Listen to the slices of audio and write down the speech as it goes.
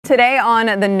Today on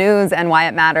the news and why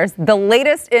it matters, the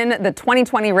latest in the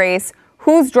 2020 race,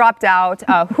 who's dropped out,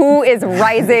 who is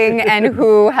rising, and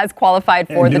who has qualified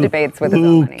for the debates with his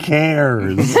own money. Who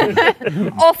cares?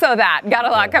 Also that. Got a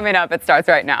lot coming up. It starts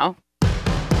right now.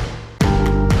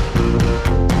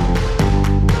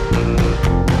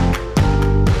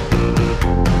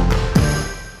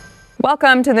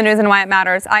 Welcome to the news and why it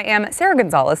matters. I am Sarah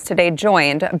Gonzalez, today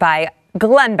joined by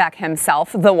Glenn Beck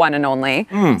himself, the one and only,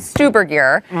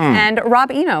 Stubergear, and Rob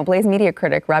Eno, Blaze media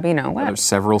critic. Rob Eno, what? There's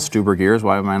several Stubergears.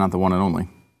 Why am I not the one and only?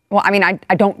 Well, I mean, I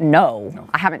don't know.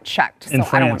 I haven't checked. So In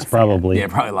I don't France, probably. Yeah,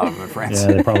 probably a lot of them in France.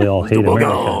 Yeah, they probably all hate America.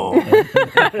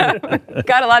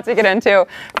 Got a lot to get into.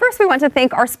 First, we want to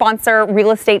thank our sponsor,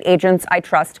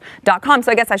 realestateagentsitrust.com.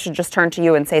 So I guess I should just turn to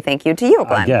you and say thank you to you,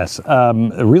 Glenn. Yes.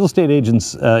 Real Estate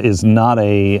Agents is not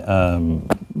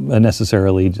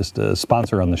necessarily just a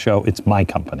sponsor on the show. It's my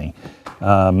company.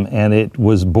 And it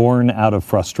was born out of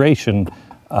frustration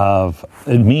of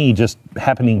me just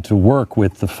happening to work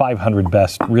with the 500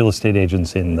 best real estate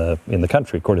agents in the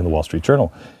country, according to the Wall Street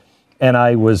Journal. And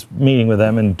I was meeting with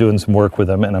them and doing some work with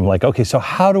them, and I'm like, okay, so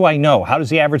how do I know? How does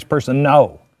the average person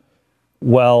know?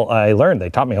 Well, I learned, they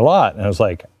taught me a lot, and I was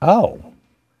like, oh,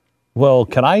 well,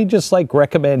 can I just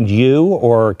recommend you,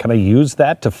 or can I use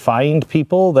that to find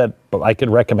people that I could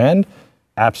recommend?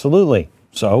 Absolutely.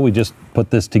 So we just put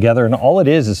this together, and all it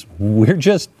is we're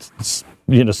just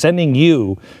sending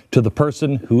you to the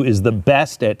person who is the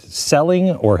best at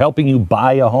selling or helping you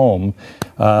buy a home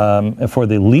for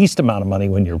the least amount of money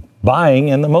when you're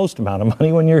buying and the most amount of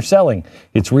money when you're selling.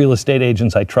 It's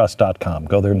realestateagentsitrust.com.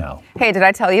 Go there now. Hey, did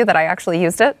I tell you that I actually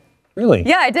used it? Really?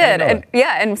 Yeah, I did.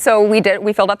 And so we did.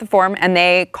 We filled out the form, and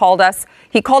they called us.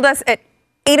 He called us at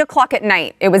 8 o'clock at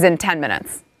night. It was in 10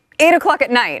 minutes. 8 o'clock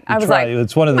at night. I was like,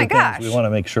 it's one of the things we want to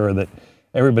make sure that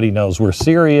everybody knows we're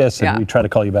serious, and we try to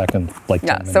call you back in 10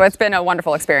 minutes. So it's been a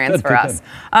wonderful experience for us.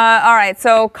 All right,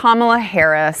 so Kamala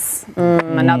Harris,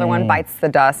 another one bites the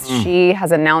dust. She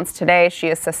has announced today she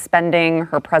is suspending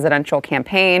her presidential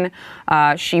campaign.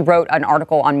 She wrote an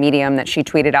article on Medium that she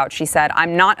tweeted out. She said,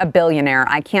 "I'm not a billionaire.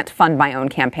 I can't fund my own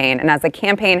campaign. And as the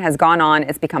campaign has gone on,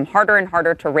 it's become harder and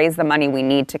harder to raise the money we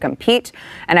need to compete.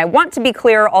 And I want to be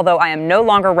clear, although I am no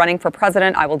longer running for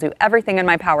president, I will do everything in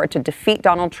my power to defeat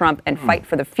Donald Trump and fight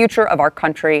for the future of our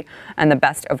country and the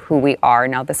best of who we are."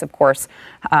 Now, this, of course,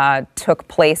 took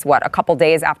place, a couple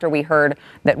days after we heard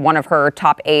that one of her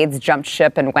top aides jumped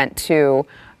ship and went to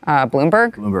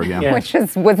Bloomberg, yeah. Which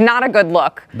was not a good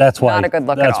look. That's why. Not a good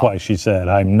look That's at all. why she said,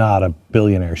 "I'm not a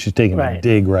billionaire." She's taking a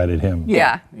dig right at him.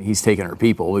 Yeah. He's taking her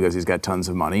people because he's got tons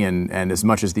of money. And as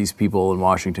much as these people in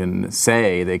Washington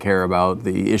say they care about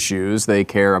the issues, they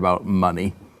care about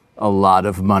money. A lot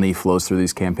of money flows through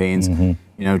these campaigns.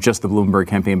 Just the Bloomberg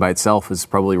campaign by itself is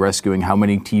probably rescuing how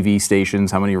many TV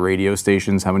stations, how many radio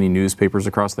stations, how many newspapers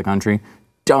across the country,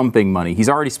 dumping money. He's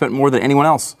already spent more than anyone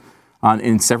else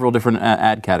in several different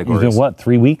ad categories. He's been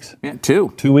 3 weeks? Yeah,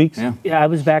 2. 2 weeks? Yeah, I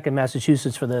was back in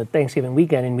Massachusetts for the Thanksgiving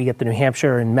weekend, and we get the New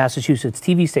Hampshire and Massachusetts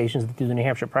TV stations that do the New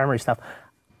Hampshire primary stuff.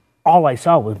 All I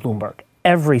saw was Bloomberg.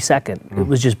 Every second, it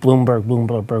was just Bloomberg,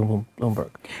 Bloomberg, Bloomberg,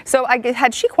 Bloomberg. So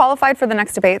had she qualified for the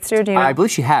next debate, Stu? Do you know? I believe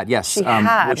she had, yes. She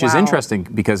had, which is interesting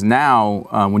because now,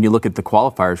 when you look at the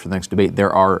qualifiers for the next debate,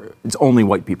 it's only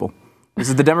white people. This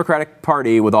is the Democratic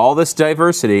Party with all this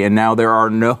diversity, and now there are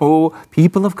no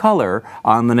people of color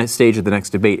on the next stage of the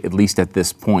next debate, at least at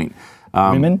this point.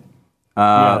 Women?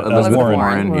 Elizabeth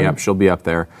Warren. Yep, she'll be up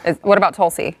there. What about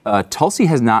Tulsi? Tulsi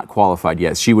has not qualified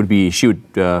yet. She would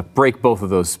break both of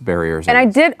those barriers. And I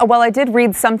did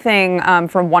read something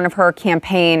from one of her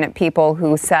campaign people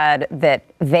who said that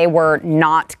they were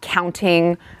not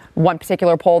counting one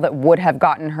particular poll that would have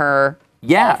gotten her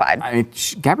qualified. I mean,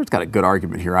 Gabbard's got a good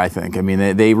argument here, I think. I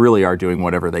mean, they really are doing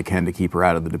whatever they can to keep her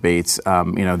out of the debates.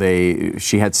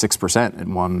 She had 6%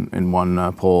 in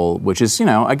one poll, which is,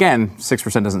 again,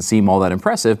 6% doesn't seem all that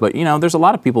impressive, but there's a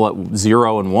lot of people at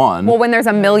 0 and 1. Well, when there's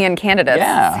a million candidates,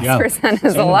 6%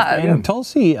 is a lot. And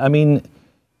Tulsi, I mean,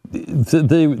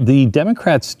 the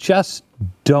Democrats just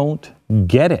don't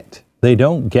get it. They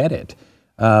don't get it.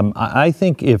 I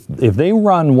think if they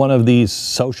run one of these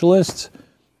socialists,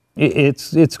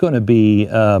 it's going to be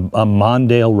a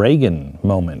Mondale Reagan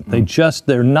moment.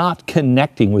 They're not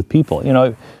connecting with people.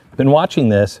 I've been watching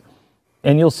this,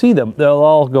 and you'll see them. They'll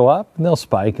all go up, and they'll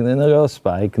spike, and then they'll go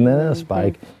spike, and then they'll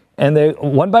spike, and they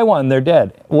one by one they're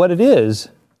dead. What it is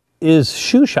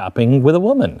shoe shopping with a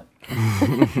woman.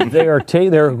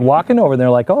 They're walking over and they're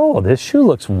like, oh, this shoe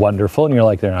looks wonderful. And you're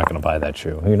like, they're not going to buy that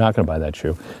shoe. You're not going to buy that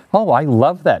shoe. Oh, I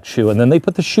love that shoe. And then they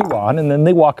put the shoe on and then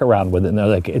they walk around with it and they're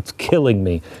like, it's killing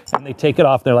me. And they take it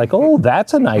off. They're like, oh,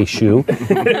 that's a nice shoe.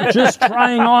 They're just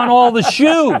trying on all the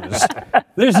shoes.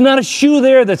 There's not a shoe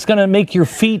there that's going to make your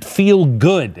feet feel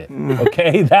good.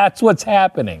 Okay, that's what's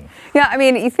happening. Yeah, I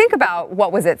mean, you think about,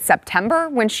 what was it, September,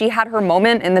 when she had her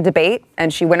moment in the debate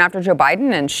and she went after Joe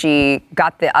Biden and she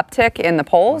got the uptick in the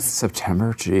polls?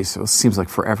 September? Jeez, it seems like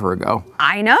forever ago.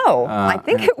 I know. I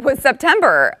think it was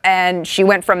September. And she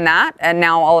went from that, and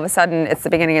now all of a sudden it's the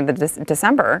beginning of the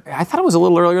December. I thought it was a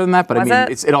little earlier than that, but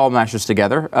Was it all matches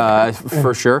together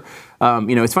for sure.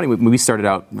 It's funny, when we started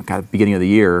out kind of beginning of the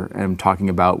year and talking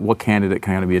about what candidate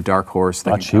can kind of be a dark horse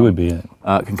that She would be it.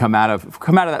 Can come out of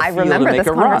that I field remember and make this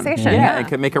a run. conversation, And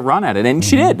can make a run at it. And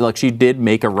she did. Like, she did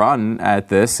make a run at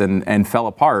this and fell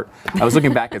apart. I was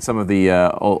looking back at some of the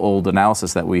old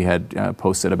analysis that we had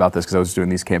posted about this because I was doing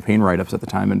these campaign write-ups at the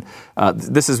time. And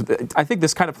I think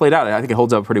this kind of played out. I think it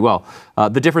holds up pretty well.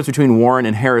 The difference between Warren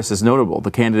and Harris is notable.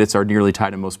 The candidates are nearly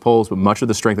tied in most polls, but much of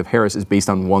the strength of Harris is based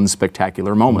on one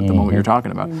spectacular moment, the moment you're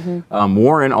talking about.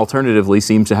 Warren, alternatively,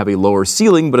 seems to have a lower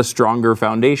ceiling but a stronger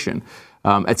foundation.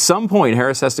 At some point,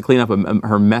 Harris has to clean up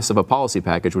her mess of a policy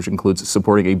package, which includes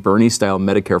supporting a Bernie-style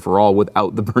Medicare for all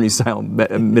without the Bernie-style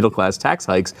middle-class tax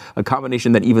hikes, a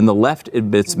combination that even the left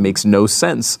admits makes no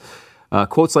sense.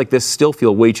 Quotes like this still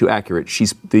feel way too accurate.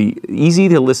 She's the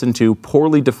easy-to-listen-to,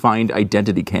 poorly defined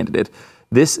identity candidate.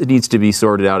 This needs to be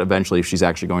sorted out eventually if she's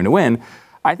actually going to win.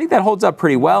 I think that holds up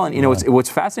pretty well, and what's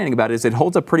fascinating about it is it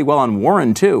holds up pretty well on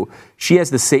Warren too. She had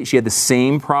the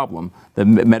same problem, the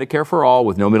Medicare for all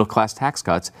with no middle class tax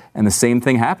cuts, and the same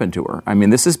thing happened to her. I mean,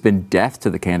 this has been death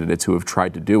to the candidates who have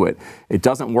tried to do it. It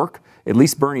doesn't work. At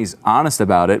least Bernie's honest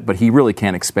about it, but he really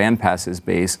can't expand past his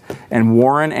base. And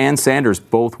Warren and Sanders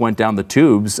both went down the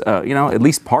tubes, at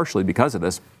least partially because of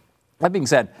this. That being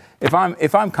said, if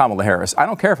I'm Kamala Harris, I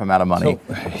don't care if I'm out of money.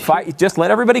 Just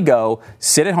let everybody go,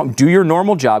 sit at home, do your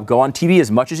normal job, go on TV as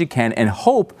much as you can, and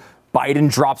hope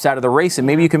Biden drops out of the race and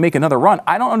maybe you can make another run.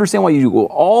 I don't understand why you go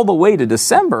all the way to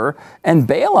December and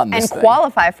bail on this and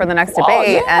qualify for the next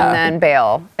debate and then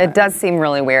bail. It does seem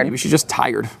really weird. Maybe she's just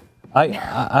tired. I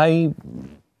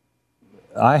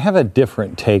have a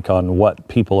different take on what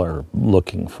people are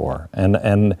looking for,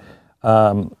 and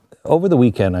over the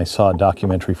weekend, I saw a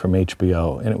documentary from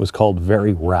HBO, and it was called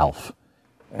Very Ralph.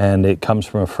 And it comes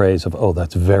from a phrase of, oh,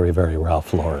 that's very, very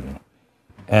Ralph Lauren.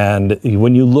 And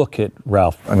when you look at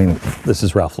this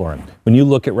is Ralph Lauren. When you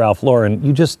look at Ralph Lauren,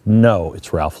 you just know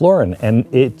it's Ralph Lauren, and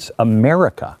it's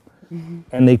America. Mm-hmm.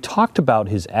 And they talked about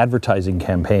his advertising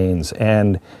campaigns.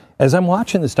 And as I'm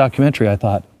watching this documentary, I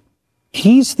thought,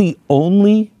 he's the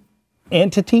only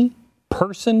entity,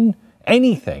 person,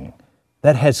 anything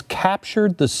that has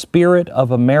captured the spirit of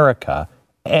America,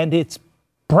 and it's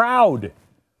proud.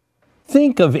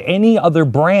 Think of any other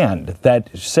brand that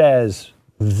says,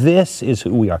 this is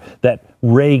who we are, that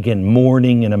Reagan,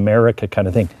 Morning in America kind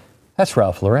of thing. That's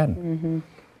Ralph Lauren. Mm-hmm.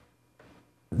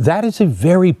 That is a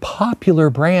very popular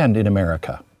brand in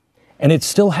America, and it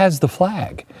still has the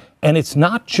flag. And it's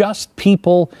not just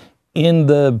people in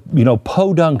the,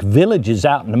 podunk villages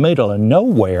out in the middle of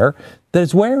nowhere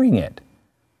that's wearing it.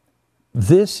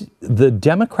 The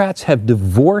Democrats have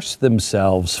divorced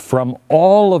themselves from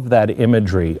all of that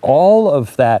imagery, all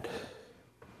of that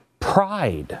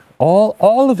pride,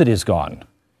 all of it is gone.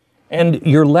 And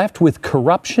you're left with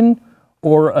corruption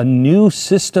or a new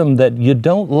system that you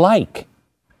don't like.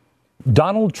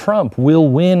 Donald Trump will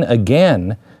win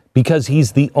again because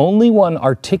he's the only one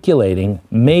articulating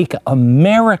Make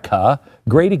America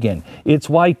Great Again. It's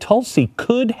why Tulsi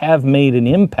could have made an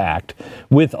impact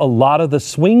with a lot of the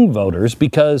swing voters,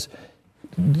 because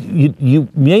you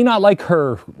may not like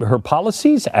her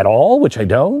policies at all, which I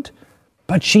don't,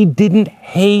 but she didn't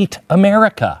hate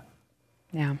America.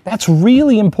 Yeah. That's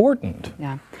really important.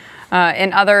 Yeah.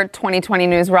 In other 2020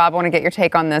 news, Rob, I want to get your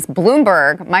take on this.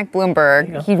 Mike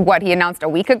Bloomberg, he announced a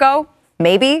week ago,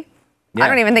 maybe? Yeah, I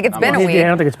don't even think it's been a week. I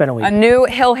don't think it's been a week. A new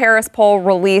Hill-Harris poll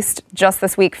released just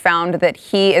this week found that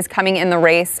he is coming in the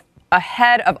race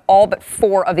ahead of all but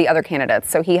 4 of the other candidates.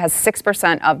 So he has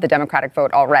 6% of the Democratic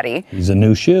vote already. He's a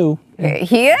new shoe.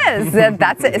 He is.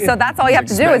 That's it. So that's all you have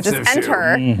to do is just enter.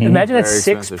 Mm-hmm. Imagine that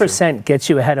 6% gets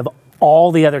you ahead of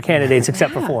all the other candidates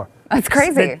except for 4. That's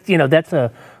crazy.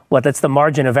 That's the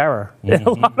margin of error in a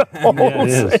lot of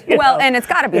polls. Well, and it's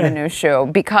got to be the new shoe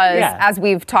because, as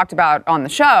we've talked about on the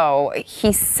show,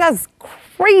 he says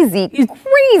crazy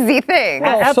things.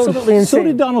 Absolutely insane. So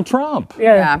did Donald Trump.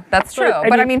 Yeah, that's true.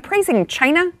 But I mean, praising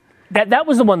China. That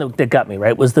was the one that got me,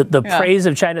 right? Was the praise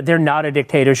of China. They're not a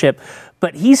dictatorship.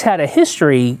 But he's had a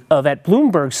history of, at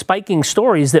Bloomberg, spiking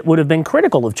stories that would have been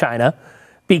critical of China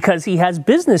because he has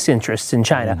business interests in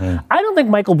China. Mm-hmm. I don't think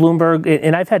Michael Bloomberg,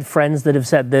 and I've had friends that have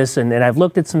said this, and I've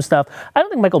looked at some stuff, I don't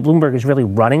think Michael Bloomberg is really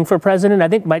running for president. I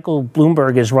think Michael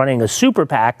Bloomberg is running a super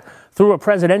PAC through a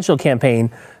presidential campaign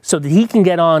so that he can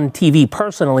get on TV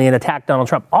personally and attack Donald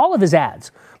Trump. All of his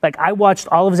ads, like I watched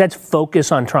all of his ads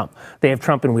focus on Trump. They have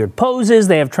Trump in weird poses.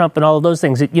 They have Trump in all of those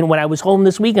things. You know, when I was home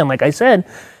this weekend, like I said,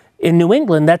 in New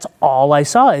England, that's all I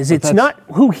saw. It's not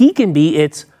who he can be.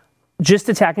 It's just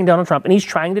attacking Donald Trump. And he's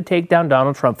trying to take down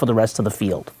Donald Trump for the rest of the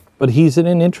field. But he's in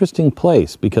an interesting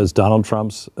place because Donald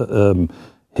Trump's,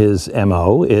 his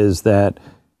MO is that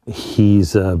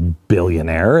he's a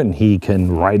billionaire and he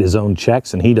can write his own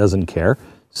checks and he doesn't care.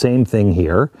 Same thing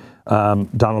here.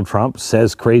 Donald Trump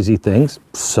says crazy things.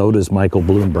 So does Michael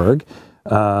Bloomberg.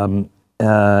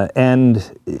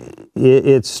 And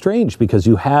it's strange because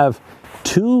you have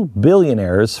two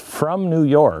billionaires from New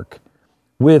York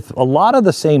with a lot of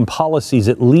the same policies,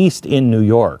 at least in New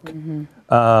York,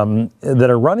 that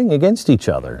are running against each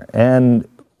other. And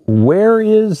where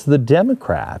is the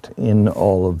Democrat in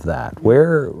all of that?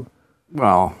 Where...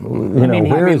 Well,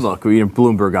 look,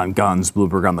 Bloomberg on guns,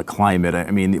 Bloomberg on the climate.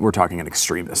 I mean, we're talking an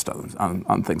extremist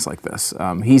on things like this.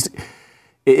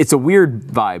 It's a weird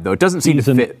vibe, though. It doesn't seem to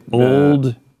fit.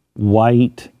 Old,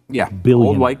 white billionaire.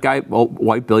 Old white guy, old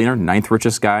white billionaire, ninth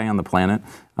richest guy on the planet.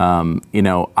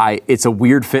 It's a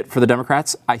weird fit for the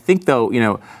Democrats. I think, though,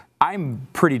 I'm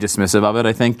pretty dismissive of it,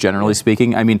 I think, generally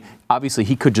speaking. I mean, obviously,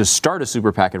 he could just start a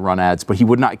super PAC and run ads, but he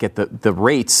would not get the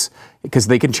rates because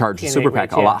they can charge the super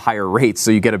PAC a lot higher rates,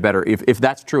 so you get a better... If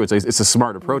that's true, it's a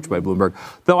smart approach by Bloomberg.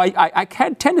 Though I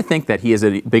tend to think that he has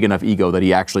a big enough ego that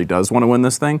he actually does want to win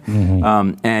this thing.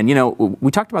 Mm-hmm. We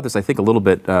talked about this, I think, a little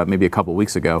bit maybe a couple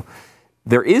weeks ago.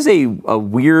 There is a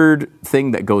weird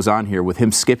thing that goes on here with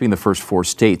him skipping the first 4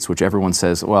 states, which everyone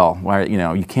says, well, why,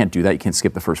 you can't do that. You can't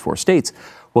skip the first 4 states.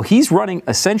 Well, he's running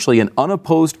essentially an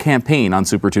unopposed campaign on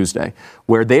Super Tuesday,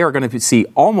 where they are going to see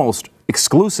almost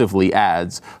exclusively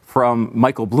ads from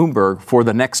Michael Bloomberg for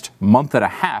the next month and a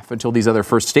half until these other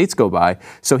first states go by.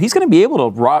 So he's going to be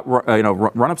able to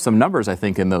run up some numbers, I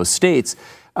think, in those states.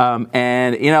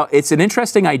 It's an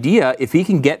interesting idea. If he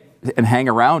can get and hang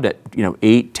around at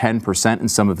 8-10% in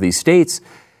some of these states,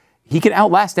 he can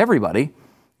outlast everybody.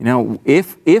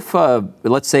 If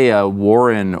let's say a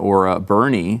Warren or a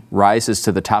Bernie rises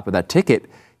to the top of that ticket,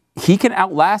 he can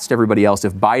outlast everybody else.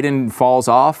 If Biden falls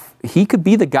off, he could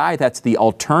be the guy that's the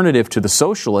alternative to the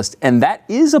socialist, and that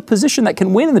is a position that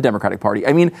can win in the Democratic Party.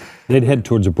 I mean, they'd head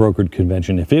towards a brokered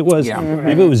convention if it was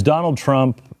if it was Donald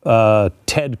Trump,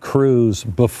 Ted Cruz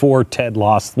before Ted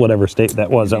lost whatever state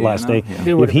that was that last day.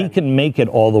 Yeah. If he can make it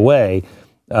all the way.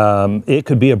 It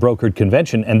could be a brokered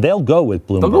convention, and they'll go with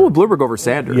Bloomberg. They'll go with Bloomberg over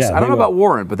Sanders. Yeah, I don't know about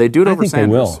Warren, but they do it over Sanders.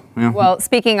 They will. Yeah. Well,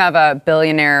 speaking of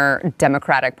billionaire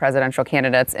Democratic presidential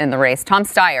candidates in the race, Tom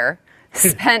Steyer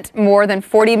spent more than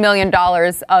 $40 million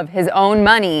of his own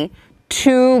money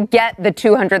to get the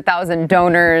 200,000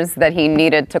 donors that he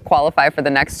needed to qualify for the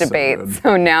next debate. Good.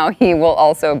 So now he will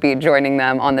also be joining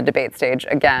them on the debate stage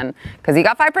again because he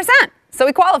got 5%, so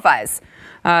he qualifies.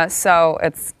 So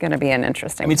it's going to be an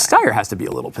interesting. I mean, Steyer has to be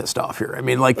a little pissed off here. I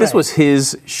mean, this was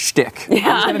his shtick. Yeah,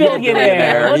 he's going to be a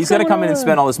billionaire. He's going to come in and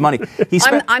spend all this money.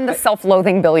 I'm the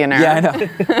self-loathing billionaire. Yeah, I know.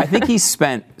 I think he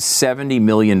spent $70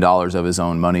 million of his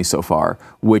own money so far,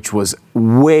 which was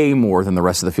way more than the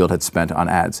rest of the field had spent on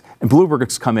ads. And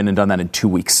Bloomberg's come in and done that in 2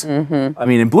 weeks. Mm-hmm. I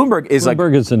mean, and Bloomberg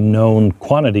is a known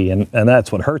quantity, and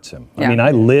that's what hurts him. Yeah. I mean, I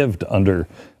lived under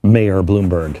Mayor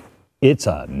Bloomberg. It's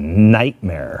a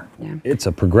nightmare. Yeah. It's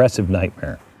a progressive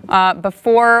nightmare.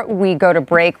 Before we go to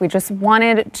break, we just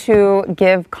wanted to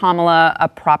give Kamala a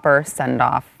proper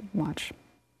send-off. Watch.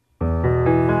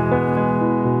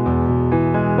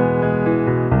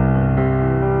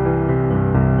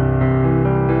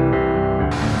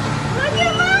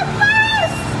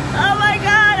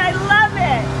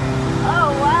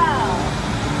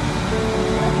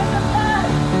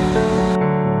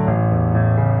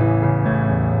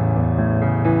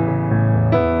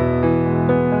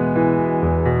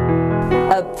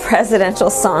 Presidential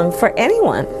song for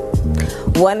anyone.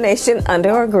 One Nation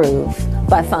Under a Groove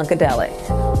by Funkadelic.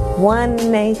 One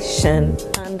nation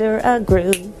under a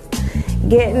groove.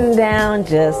 Getting down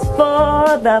just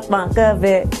for the funk of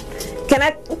it. Can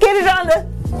I get it on the...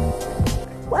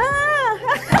 Wow.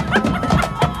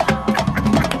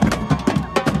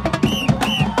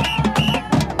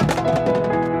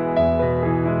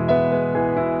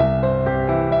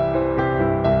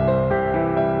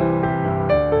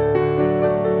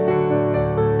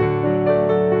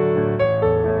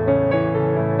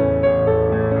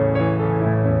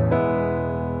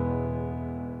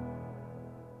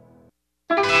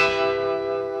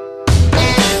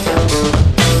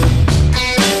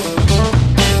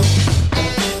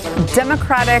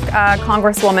 Democratic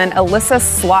Congresswoman Alyssa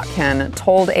Slotkin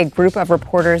told a group of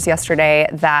reporters yesterday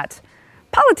that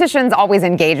politicians always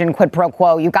engage in quid pro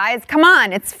quo. You guys, come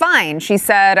on, it's fine. She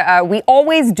said, we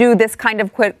always do this kind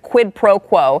of quid pro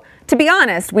quo. To be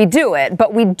honest, we do it,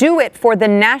 but we do it for the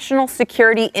national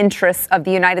security interests of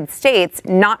the United States,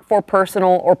 not for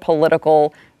personal or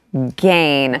political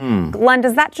gain. Glenn,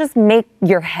 does that just make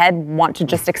your head want to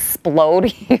just explode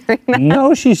hearing that?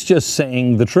 No, she's just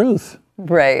saying the truth.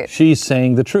 Right. She's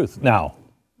saying the truth. Now,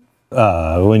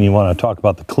 when you want to talk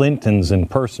about the Clintons and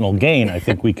personal gain, I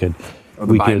think we could, or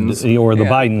the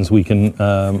Bidens, we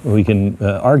can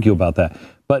argue about that.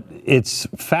 But it's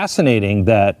fascinating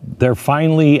that they're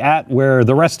finally at where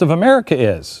the rest of America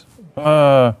is.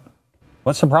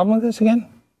 What's the problem with this again?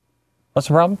 What's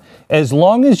the problem? As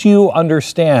long as you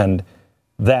understand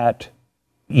that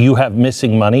you have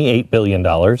missing money, $8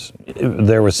 billion,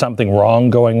 there was something wrong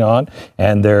going on,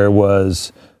 and there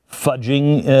was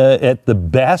fudging at the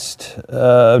best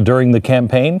during the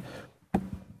campaign,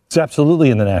 it's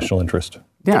absolutely in the national interest.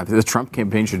 Yeah, the Trump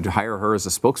campaign should hire her as a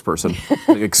spokesperson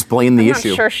to explain the issue.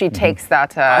 I'm not sure she takes that.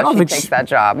 Takes that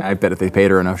job. I bet if they paid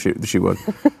her enough, she would.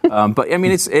 But I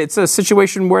mean, it's a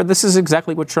situation where this is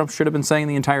exactly what Trump should have been saying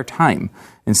the entire time.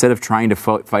 Instead of trying to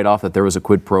fight off that there was a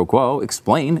quid pro quo,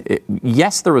 explain.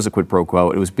 Yes, there was a quid pro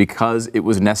quo. It was because it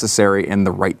was necessary and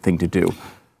the right thing to do.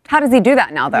 How does he do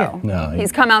that now, though? Yeah. No,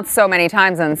 he's come out so many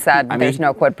times and said there's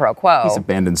no quid pro quo. He's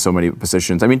abandoned so many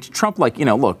positions. I mean, Trump, look,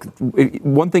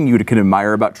 one thing you can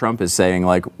admire about Trump is saying,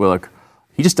 look,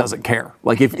 he just doesn't care.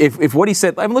 Like, if what he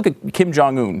said, I mean, look at Kim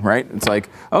Jong-un, right? It's like,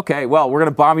 okay, well, we're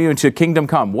going to bomb you into Kingdom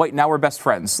Come. Wait, now we're best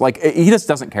friends. Like, he just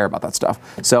doesn't care about that stuff.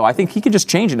 So I think he could just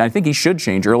change it, and I think he should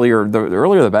change earlier. The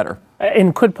earlier, the better.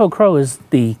 And quid pro quo is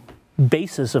the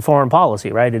basis of foreign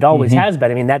policy, right? It always has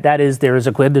been. I mean, that is, there is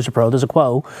a quid, there's a pro, there's a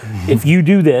quo. If you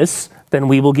do this, then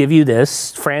we will give you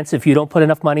this. France, if you don't put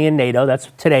enough money in NATO, that's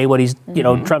today what he's,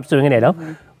 Trump's doing in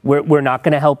NATO. We're not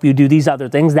going to help you do these other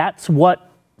things. That's what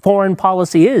foreign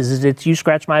policy is it's you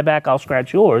scratch my back, I'll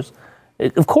scratch yours.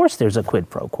 Of course there's a quid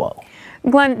pro quo.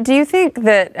 Glenn, do you think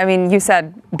that, I mean, you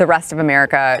said the rest of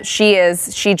America, she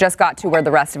just got to where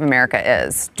the rest of America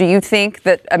is. Do you think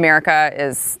that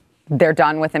they're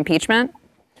done with impeachment?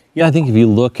 Yeah, I think if you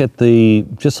look at the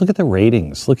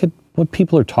ratings, look at what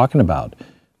people are talking about.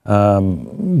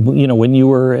 When you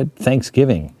were at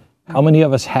Thanksgiving, how many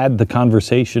of us had the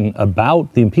conversation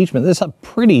about the impeachment? This is a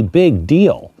pretty big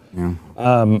deal.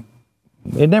 Yeah.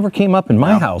 It never came up in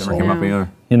my household. Never came up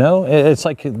either. It's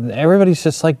like everybody's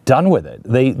just like done with it.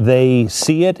 They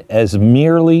see it as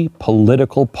merely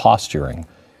political posturing.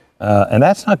 And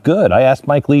that's not good. I asked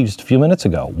Mike Lee just a few minutes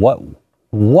ago,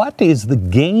 what is the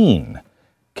gain?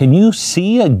 Can you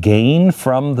see a gain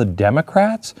from the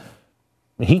Democrats?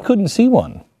 He couldn't see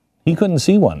one.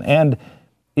 And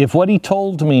if what he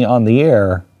told me on the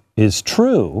air is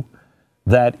true,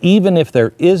 that even if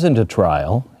there isn't a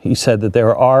trial, he said that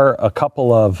there are a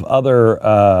couple of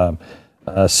other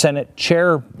Senate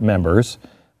chair members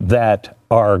that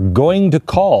are going to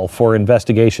call for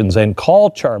investigations and call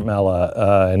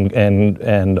Kamala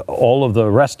and all of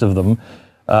the rest of them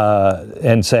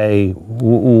and say,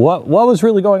 what was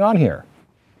really going on here?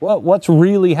 What's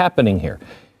really happening here?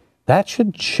 That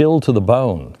should chill to the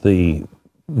bone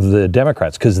the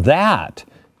Democrats, because that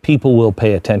people will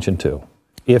pay attention to.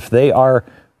 If they are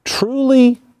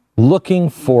truly looking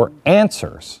for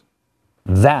answers,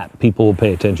 that people will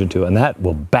pay attention to, and that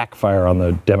will backfire on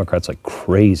the Democrats like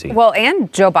crazy. Well,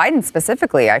 and Joe Biden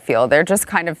specifically, I feel. They're just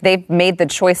they've made the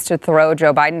choice to throw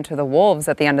Joe Biden to the wolves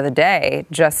at the end of the day,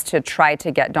 just to try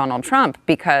to get Donald Trump,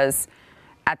 because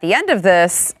at the end of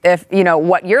this, if,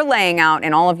 what you're laying out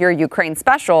in all of your Ukraine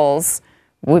specials,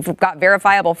 we've got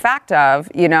verifiable fact of,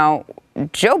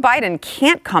 Joe Biden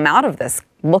can't come out of this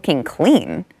looking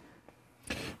clean.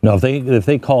 No, if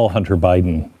they call Hunter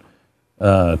Biden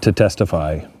to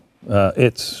testify,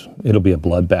 it'll be a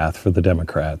bloodbath for the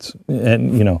Democrats.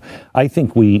 And, I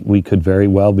think we could very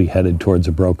well be headed towards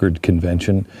a brokered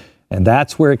convention. And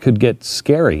that's where it could get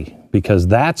scary, because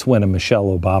that's when a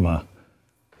Michelle Obama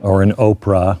or an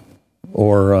Oprah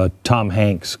or a Tom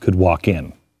Hanks could walk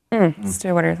in.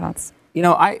 Stu, what are your thoughts?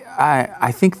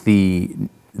 I think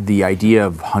the idea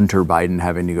of Hunter Biden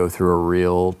having to go through a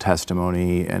real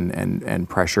testimony and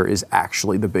pressure is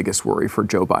actually the biggest worry for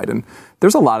Joe Biden.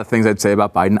 There's a lot of things I'd say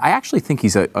about Biden. I actually think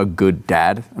he's a good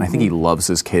dad, and I think he loves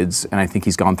his kids, and I think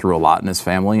he's gone through a lot in his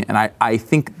family. And I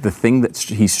think the thing that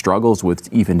he struggles with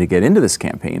even to get into this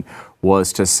campaign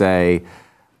was to say,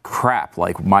 crap,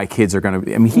 like my kids are going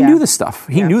to, he knew this stuff.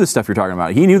 He knew the stuff you're talking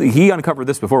about. He uncovered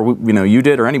this before, you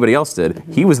did or anybody else did.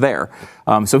 He was there.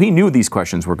 So he knew these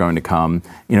questions were going to come.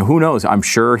 Who knows? I'm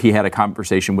sure he had a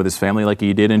conversation with his family like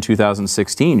he did in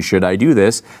 2016. Should I do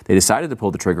this? They decided to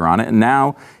pull the trigger on it, and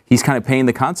now he's kind of paying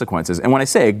the consequences. And when I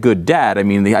say a good dad, I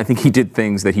mean, I think he did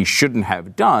things that he shouldn't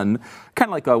have done. Kind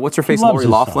of like, what's her face, Lori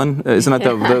Loughlin? Isn't that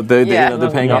the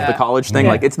paying off the college thing?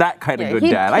 Like, it's that kind of good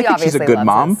dad. I think she's a good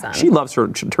mom. She loves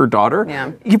her daughter.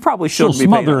 Yeah. You probably shouldn't be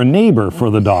smother a neighbor for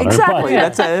the daughter. Exactly.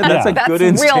 That's a good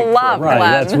instinct. Real love, right,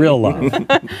 that's real love.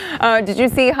 Did you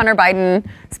see Hunter Biden,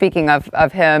 speaking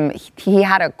of him, he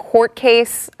had a court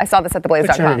case. I saw this at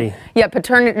theblaze.com. Yeah,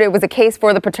 paternity. It was a case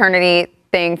for the paternity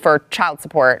thing for child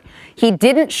support. He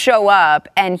didn't show up,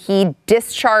 and he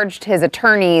discharged his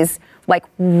attorneys like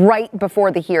right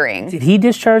before the hearing. Did he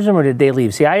discharge them or did they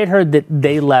leave? See, I had heard that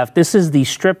they left. This is the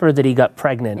stripper that he got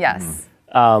pregnant. Yes.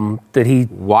 While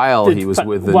he was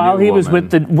with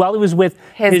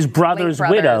his brother's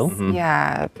widow. Mm-hmm.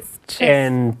 Yeah.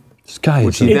 And this guy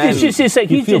is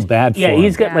you feel bad for him.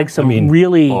 He's got like some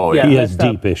really he has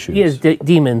deep issues. He has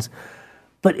demons.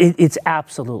 But it's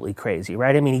absolutely crazy,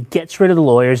 right? I mean, he gets rid of the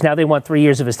lawyers. Now they want 3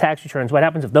 years of his tax returns. What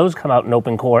happens if those come out in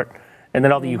open court? And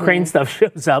then all the Ukraine stuff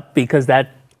shows up because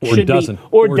that doesn't.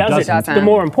 The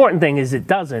more important thing is it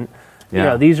doesn't.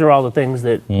 Yeah. These are all the things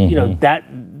that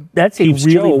that's keeps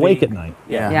really Joe awake at night.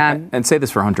 Yeah. And say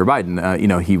this for Hunter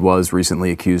Biden. He was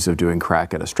recently accused of doing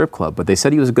crack at a strip club, but they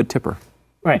said he was a good tipper.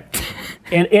 Right.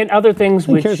 And other things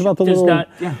which cares about the does little, not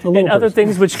and other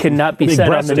things which cannot be said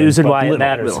on the news and why it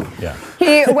matters. Yeah.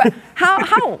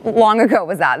 How long ago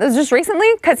was that? This was just recently?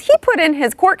 Because he put in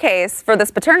his court case for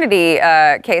this paternity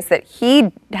case that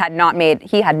he had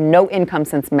no income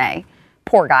since May.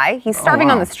 Poor guy. He's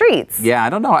starving on the streets. Yeah, I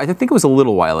don't know. I think it was a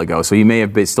little while ago. So he may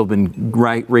have still been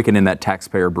raking in that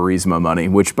taxpayer Burisma money,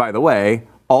 which, by the way,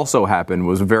 also happened,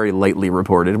 was very lately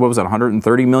reported. What was that,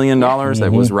 $130 million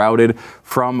that was routed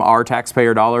from our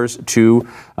taxpayer dollars to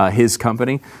his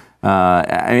company?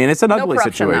 I mean, it's an ugly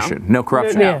situation. No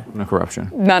corruption. No corruption.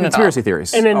 None at all. Conspiracy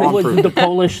theories. And then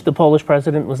the Polish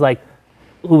president was like,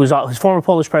 who was his former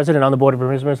Polish president on the board of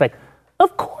Burisma was like,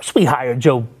 of course we hired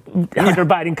Hunter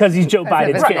Biden because he's Joe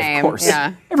Biden's kid. Of course.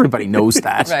 Yeah. Everybody knows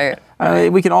that. Right.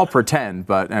 We can all pretend,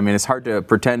 but I mean, it's hard to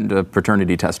pretend a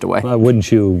paternity test away.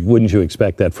 Wouldn't you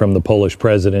expect that from the Polish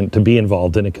president to be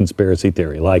involved in a conspiracy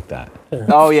theory like that?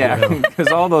 Oh, yeah, because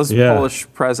all those Polish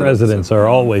presidents are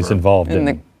always involved in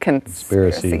the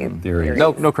conspiracy theories.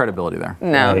 No credibility there.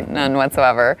 No, none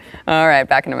whatsoever. All right,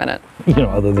 back in a minute.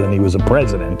 Other than he was a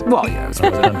president. Well, yeah, he was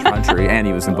president of the country, and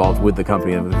he was involved with the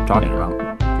company that we were talking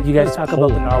about. Did you guys talk about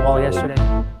the narwhal yesterday?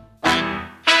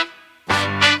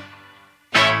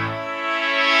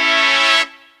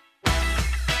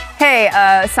 Hey,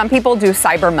 some people do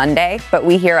Cyber Monday, but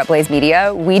we here at Blaze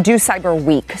Media, we do Cyber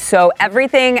Week. So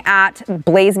everything at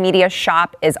Blaze Media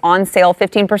shop is on sale,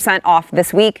 15% off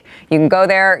this week. You can go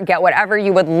there, get whatever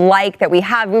you would like that we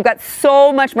have. We've got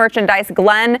so much merchandise.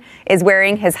 Glenn is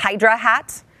wearing his Hydra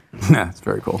hat. That's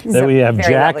very cool. Then we have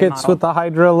jackets with the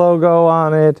Hydra logo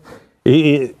on it.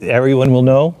 Everyone will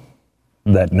know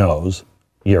that knows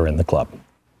you're in the club.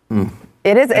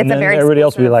 It is. It's a very. Everybody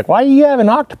else will be like, "Why do you have an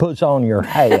octopus on your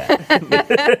hat?"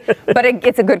 But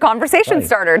it's a good conversation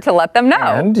starter to let them know.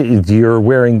 And you're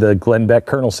wearing the Glenn Beck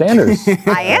Colonel Sanders.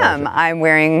 I am. I'm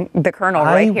wearing the Colonel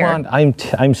right here.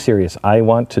 I'm serious. I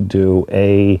want to do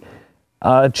a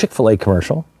Chick-fil-A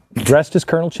commercial dressed as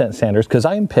Colonel Sanders because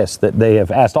I'm pissed that they have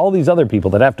asked all these other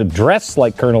people that have to dress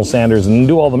like Colonel Sanders and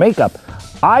do all the makeup.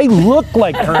 I look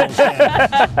like Colonel Sanders.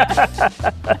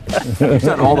 You've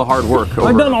done all the hard work.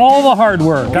 I've done all the hard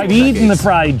work. I've eaten the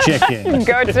fried chicken.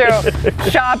 Go to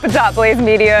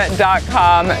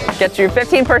shop.blazemedia.com. Get you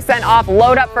 15% off.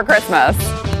 Load up for Christmas.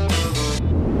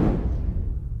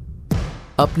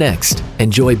 Up next,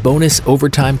 enjoy bonus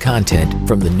overtime content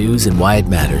from the news and why it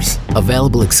matters.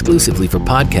 Available exclusively for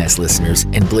podcast listeners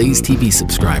and Blaze TV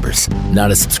subscribers.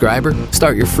 Not a subscriber?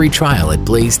 Start your free trial at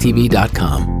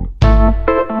blazetv.com.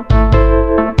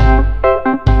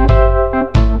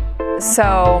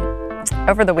 So,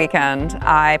 over the weekend,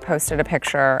 I posted a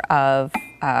picture of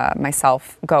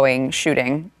myself going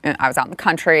shooting. I was out in the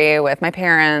country with my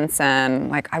parents,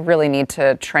 and I really need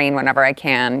to train whenever I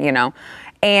can,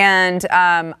 And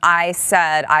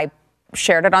I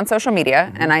shared it on social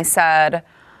media, and I said,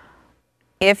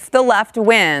 if the left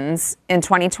wins in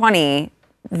 2020,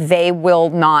 they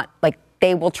will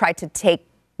try to take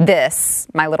this,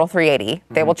 my little 380,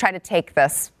 they will try to take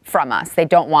this from us. They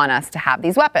don't want us to have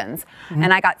these weapons.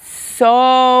 And I got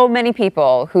so many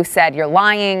people who said, you're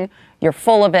lying, you're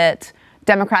full of it,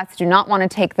 Democrats do not want to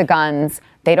take the guns.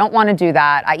 They don't want to do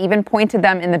that. I even pointed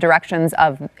them into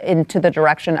the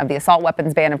direction of the assault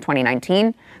weapons ban of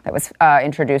 2019 that was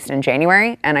introduced in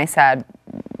January. And I said,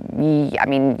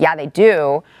 yeah, they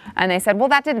do. And they said, well,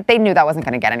 they knew that wasn't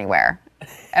going to get anywhere.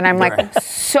 And I'm like,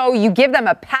 so you give them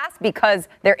a pass because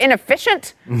they're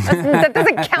inefficient? That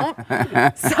doesn't count.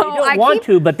 So they don't want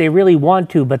to, but they really want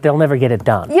to, but they'll never get it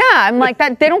done. Yeah, I'm like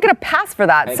that. They don't get a pass for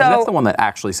that. Hey, so that's the one that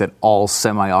actually said all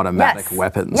semi-automatic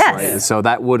weapons. Yes. Right? So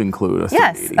that would include a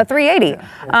 380. Yes, a 380.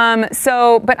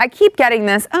 Yeah. But I keep getting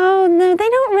this. Oh no, they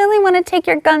don't really want to take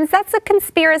your guns. That's a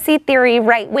conspiracy theory,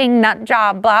 right-wing nut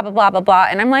job, blah blah blah blah blah.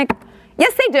 And I'm like,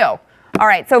 yes, they do. All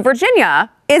right, so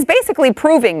Virginia is basically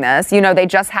proving this. You know, they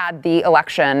just had the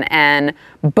election and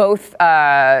both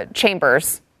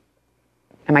chambers,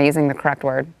 am I using the correct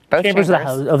word? Both chambers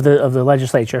of the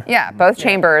legislature. Yeah, both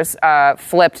chambers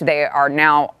flipped. They are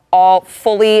now all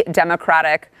fully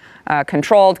Democratic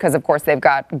controlled because, of course, they've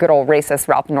got good old racist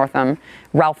Ralph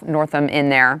Northam in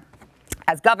there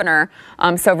as governor.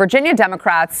 So Virginia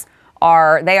Democrats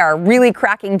are really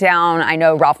cracking down. I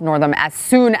know Ralph Northam, as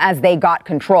soon as they got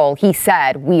control, he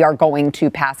said, we are going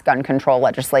to pass gun control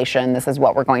legislation. This is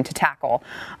what we're going to tackle.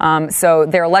 So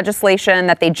their legislation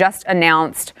that they just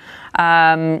announced,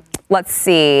 let's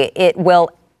see,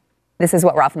 this is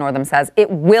what Ralph Northam says, it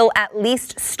will at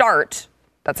least start,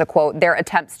 that's a quote, their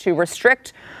attempts to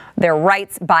restrict their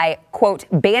rights by, quote,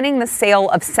 banning the sale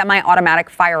of semi-automatic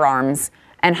firearms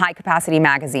and high-capacity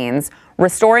magazines,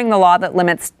 restoring the law that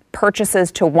limits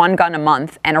purchases to one gun a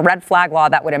month, and a red flag law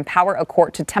that would empower a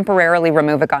court to temporarily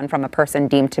remove a gun from a person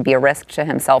deemed to be a risk to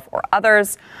himself or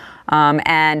others.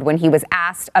 And when he was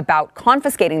asked about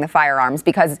confiscating the firearms,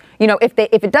 because, you know, if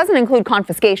it doesn't include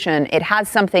confiscation, it has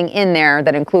something in there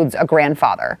that includes a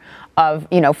grandfather of,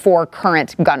 you know, for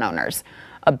current gun owners.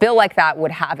 A bill like that would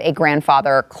have a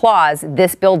grandfather clause.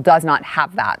 This bill does not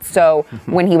have that. So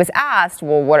when he was asked,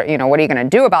 well, what are you going to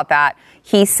do about that?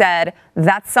 He said,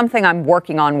 that's something I'm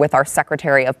working on with our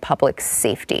Secretary of Public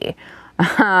Safety.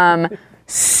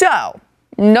 So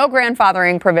no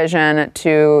grandfathering provision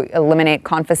to eliminate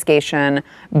confiscation,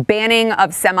 banning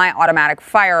of semi-automatic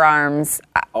firearms.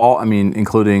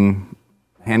 Including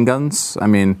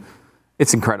handguns.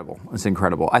 It's incredible. It's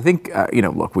incredible. I think,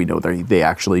 look, we know they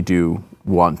actually do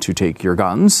want to take your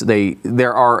guns.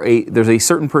 There's a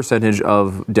certain percentage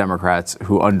of Democrats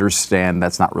who understand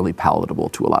that's not really palatable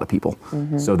to a lot of people.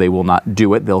 Mm-hmm. So they will not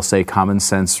do it. They'll say common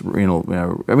sense, like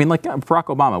Barack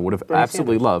Obama would have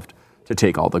absolutely loved to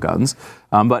take all the guns.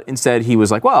 But instead he was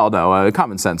like, well, no,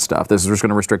 common sense stuff. This is just going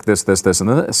to restrict this, and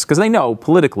this. Because they know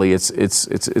politically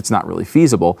it's not really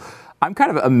feasible. I'm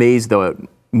kind of amazed, though,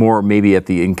 more maybe at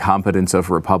the incompetence of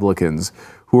Republicans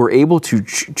who are able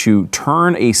to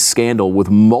turn a scandal with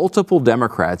multiple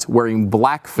Democrats wearing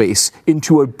blackface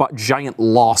into a giant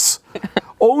loss.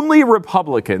 Only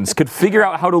Republicans could figure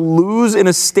out how to lose in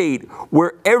a state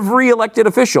where every elected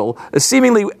official,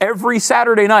 seemingly every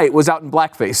Saturday night, was out in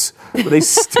blackface. But they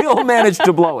still managed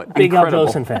to blow it. Big Al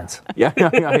Jolson fans. Yeah,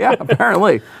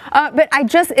 apparently. But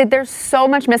there's so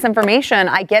much misinformation.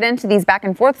 I get into these back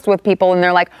and forths with people and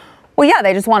they're like, well, yeah,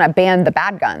 they just want to ban the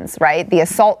bad guns, right? The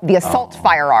assault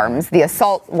firearms,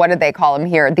 what did they call them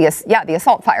here? The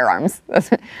assault firearms.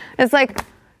 It's like,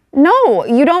 no,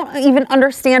 you don't even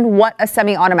understand what a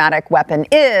semi-automatic weapon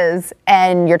is,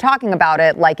 and you're talking about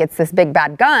it like it's this big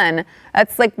bad gun.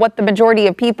 That's like what the majority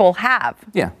of people have.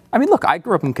 Yeah. Look, I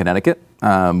grew up in Connecticut.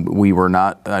 We were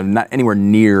not anywhere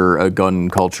near a gun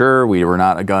culture. We were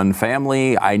not a gun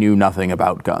family. I knew nothing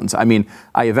about guns. I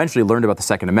eventually learned about the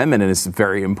Second Amendment, and it's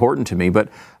very important to me. But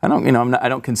I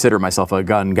don't consider myself a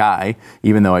gun guy,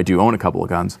 even though I do own a couple of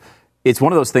guns. It's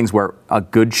one of those things where a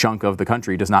good chunk of the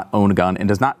country does not own a gun and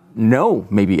does not know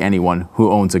maybe anyone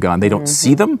who owns a gun. They don't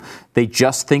see them. They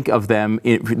just think of them.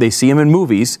 They see them in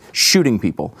movies shooting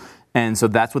people. And so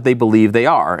that's what they believe they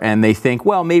are. And they think,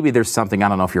 well, maybe there's something, I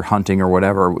don't know if you're hunting or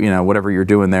whatever, whatever you're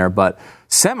doing there, but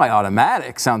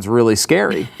semi-automatic sounds really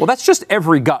scary. Well, that's just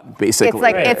every gun, basically.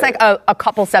 It's like a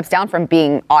couple steps down from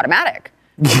being automatic.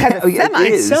 Because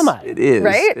it's semi. It is.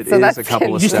 Right? It so is that's a couple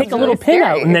you of just steps take a little pin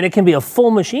out and then it can be a full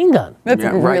machine gun. That's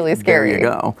really scary. There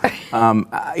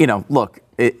you go. Look,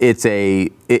 it's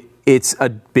a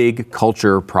big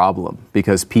culture problem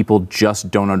because people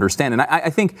just don't understand. And I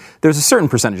think there's a certain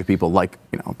percentage of people like,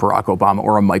 Barack Obama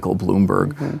or a Michael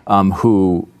Bloomberg,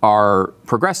 who are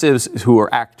progressives who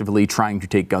are actively trying to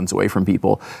take guns away from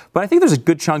people. But I think there's a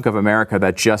good chunk of America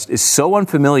that just is so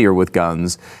unfamiliar with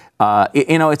guns.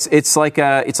 It's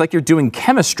like you're doing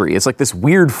chemistry. It's like this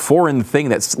weird foreign thing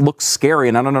that looks scary,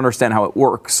 and I don't understand how it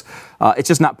works. It's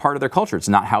just not part of their culture. It's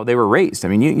not how they were raised. I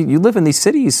mean, you live in these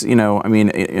cities.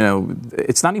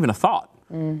 It's not even a thought.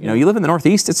 Mm-hmm. You live in the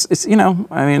Northeast. It's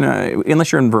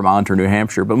unless you're in Vermont or New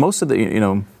Hampshire, but most of the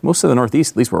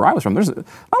Northeast, at least where I was from, there's not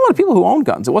a lot of people who own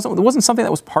guns. It wasn't something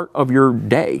that was part of your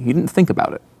day. You didn't think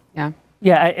about it. Yeah.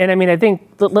 Yeah, and I mean, I think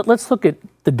let's look at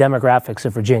the demographics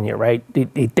of Virginia, right?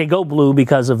 They go blue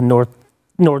because of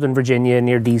Northern Virginia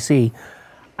near D.C.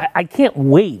 I can't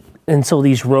wait until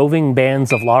these roving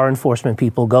bands of law enforcement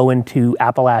people go into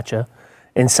Appalachia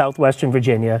in southwestern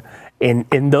Virginia,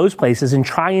 in those places, and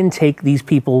try and take these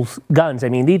people's guns. I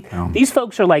mean, these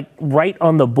folks are like right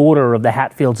on the border of the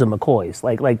Hatfields and McCoys.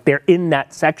 Like they're in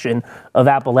that section of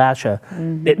Appalachia.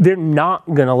 Mm-hmm. They're not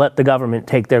going to let the government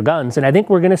take their guns. And I think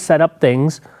we're going to set up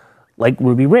things like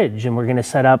Ruby Ridge, and we're going to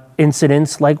set up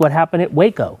incidents like what happened at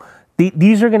Waco.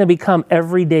 These are going to become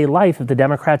everyday life if the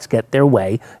Democrats get their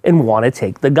way and want to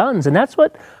take the guns. And that's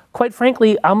what, quite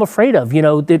frankly, I'm afraid of.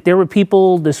 There were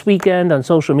people this weekend on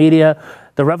social media.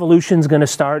 The revolution's going to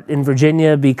start in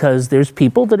Virginia because there's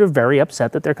people that are very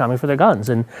upset that they're coming for their guns.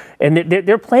 And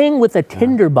they're playing with a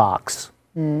tinderbox,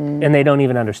 and they don't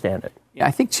even understand it. Yeah,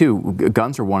 I think, too,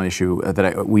 guns are one issue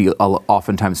that we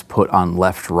oftentimes put on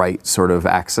left-right sort of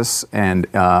axis. And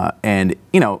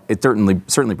it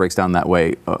certainly breaks down that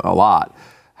way a lot.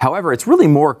 However, it's really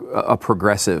more a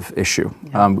progressive issue.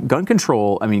 Yeah. Gun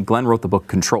control, Glenn wrote the book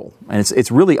Control, and it's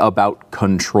really about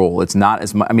control. It's not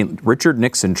as much, Richard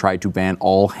Nixon tried to ban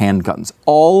all handguns.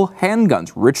 All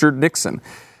handguns, Richard Nixon.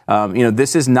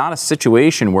 This is not a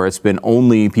situation where it's been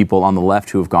only people on the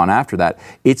left who have gone after that.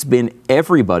 It's been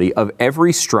everybody of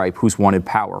every stripe who's wanted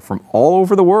power from all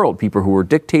over the world. People who were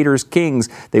dictators, kings,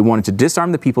 they wanted to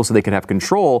disarm the people so they could have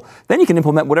control. Then you can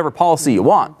implement whatever policy you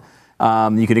want.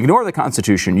 You can ignore the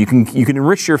Constitution. You can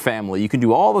enrich your family. You can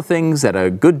do all the things that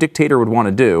a good dictator would want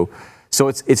to do. So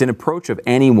it's an approach of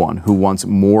anyone who wants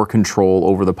more control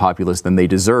over the populace than they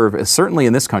deserve, certainly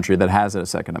in this country that has a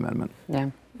Second Amendment.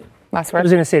 Yeah. Last word. I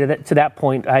was going to say to that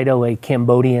point, I know a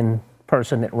Cambodian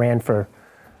person that ran for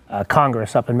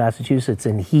Congress up in Massachusetts,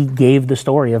 and he gave the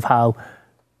story of how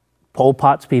Pol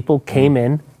Pot's people came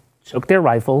in, took their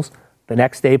rifles. The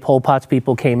next day, Pol Pot's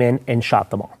people came in and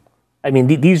shot them all.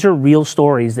 These are real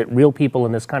stories that real people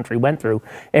in this country went through.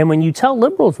 And when you tell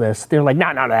liberals this, they're like,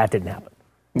 no, that didn't happen.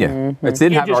 Yeah, it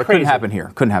didn't happen, or it couldn't happen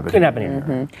here. Couldn't happen here.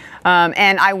 Mm-hmm.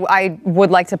 And I would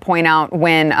like to point out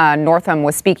when Northam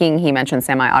was speaking, he mentioned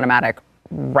semi-automatic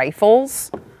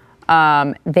rifles.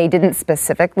 They didn't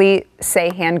specifically say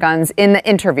handguns in the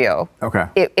interview. Okay.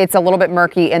 It's a little bit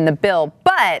murky in the bill,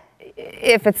 but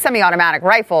if it's semi-automatic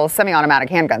rifles, semi-automatic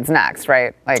handguns next,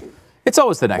 right? It's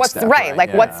always the next step. Right.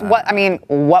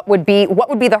 What would be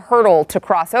the hurdle to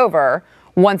cross over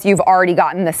once you've already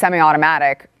gotten the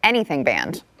semi-automatic anything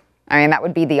banned? That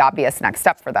would be the obvious next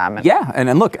step for them. Yeah,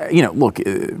 and look,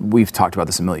 we've talked about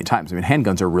this a million times.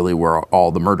 Handguns are really where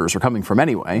all the murders are coming from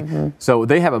anyway. Mm-hmm. So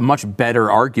they have a much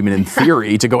better argument in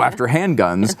theory to go after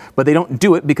handguns, but they don't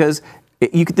do it because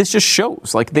this just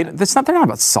shows they're not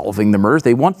about solving the murders.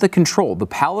 They want the control. The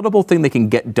palatable thing they can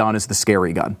get done is the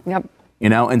scary gun. Yep.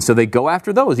 And so they go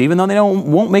after those, even though they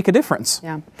won't make a difference.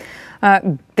 Yeah.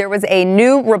 There was a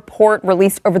new report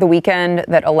released over the weekend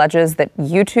that alleges that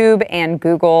YouTube and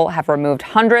Google have removed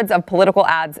hundreds of political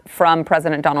ads from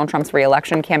President Donald Trump's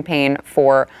re-election campaign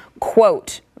for,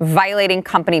 quote, violating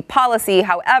company policy.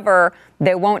 However,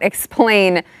 they won't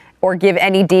explain or give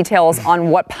any details on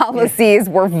what policies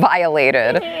were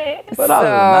violated. But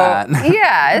other than that.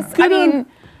 Yes. Good on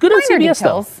CBS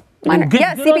details.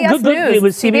 CBS News. It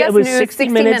was 60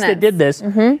 Minutes that did this,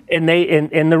 and they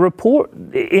in the report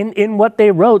in what they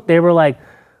wrote, they were like,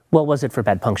 "Well, was it for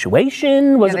bad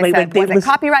punctuation? Was it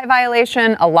copyright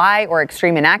violation, a lie or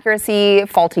extreme inaccuracy,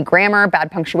 faulty grammar, bad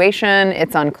punctuation?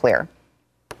 It's unclear."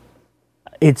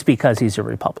 It's because he's a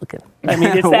Republican. It's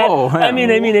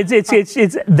that.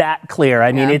 It's that clear.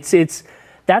 It's.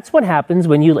 That's what happens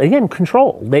when you, again,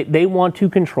 control. They want to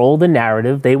control the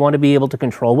narrative. They want to be able to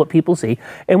control what people see.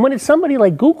 And when it's somebody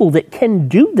like Google that can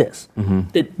do this,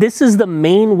 that this is the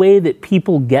main way that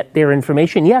people get their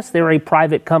information. Yes, they're a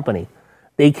private company.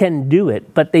 They can do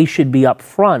it, but they should be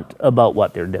upfront about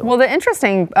what they're doing. Well, the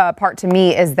interesting part to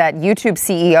me is that YouTube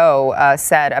CEO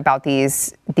said about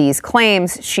these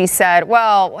claims, she said,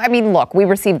 well, look, we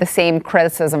received the same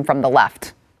criticism from the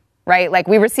left. Right?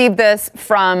 We received this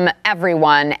from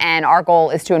everyone, and our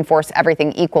goal is to enforce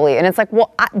everything equally. And it's like,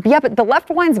 well, but the left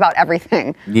whines about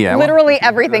everything. Yeah, literally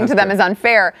everything to them is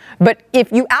unfair. But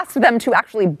if you ask them to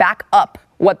actually back up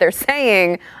what they're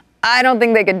saying, I don't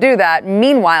think they could do that.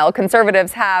 Meanwhile,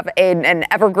 conservatives have an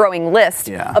ever-growing list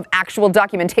of actual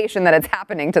documentation that it's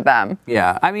happening to them.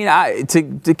 Yeah, I mean,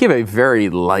 to give a very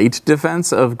light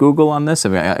defense of Google on this, I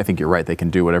mean, I think you're right. They can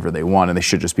do whatever they want, and they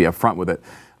should just be upfront with it.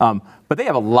 But they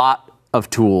have a lot of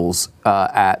tools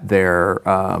at their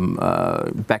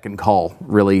beck and call,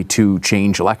 really, to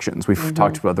change elections. We've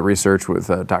talked about the research with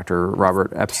Dr.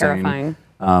 Robert Epstein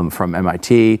from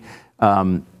MIT.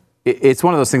 It's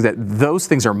one of those things that those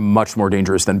things are much more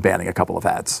dangerous than banning a couple of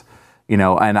ads.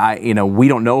 And we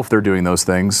don't know if they're doing those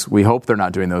things. We hope they're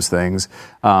not doing those things.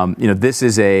 This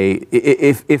is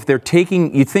if they're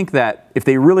taking, you think that if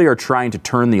they really are trying to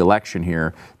turn the election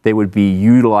here, they would be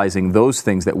utilizing those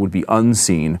things that would be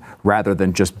unseen rather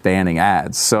than just banning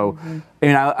ads. So,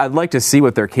 I'd like to see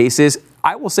what their case is.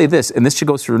 I will say this, and this should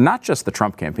go through not just the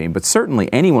Trump campaign, but certainly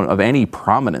anyone of any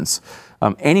prominence,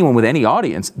 anyone with any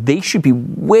audience, they should be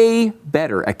way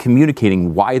better at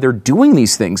communicating why they're doing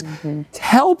these things.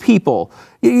 Tell people.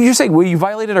 You're saying, well, you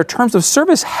violated our terms of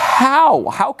service. How?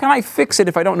 How can I fix it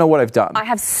if I don't know what I've done? I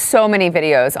have so many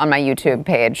videos on my YouTube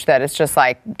page that it's just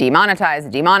like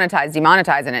demonetize, demonetize,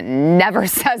 demonetize, and it never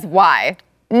says why.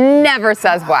 Never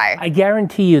says why. I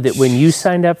guarantee you that when you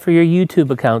signed up for your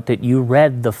YouTube account that you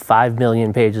read the 5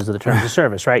 million pages of the terms of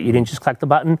service, right? You didn't just click the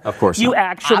button. Of course you not.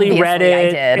 actually Obviously read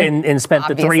it and spent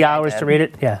Obviously the 3 hours to read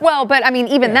it. Yeah. Well, but I mean,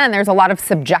 even then, there's a lot of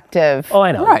subjective. Oh,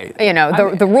 I know. Right.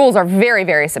 The rules are very,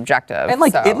 very subjective. And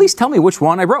at least tell me which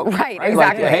one I wrote. Right,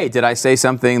 exactly. Like, hey, did I say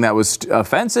something that was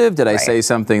offensive? Did I say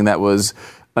something that was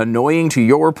annoying to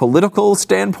your political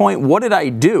standpoint? What did I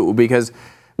do? Because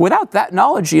without that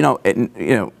knowledge,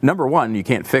 number one, you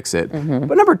can't fix it.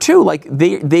 But number two,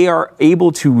 they are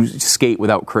able to skate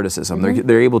without criticism.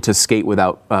 They're able to skate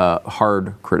without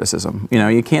hard criticism.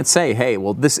 You can't say, hey,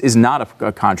 well, this is not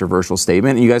a controversial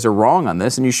statement. And you guys are wrong on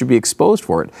this, and you should be exposed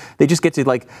for it. They just get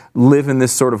to live in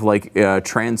this sort of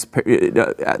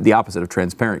the opposite of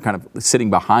transparent, kind of sitting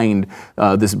behind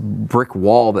this brick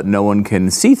wall that no one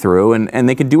can see through, and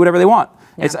they can do whatever they want.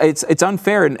 Yeah. It's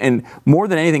unfair, and more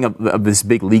than anything of this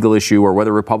big legal issue or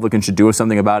whether Republicans should do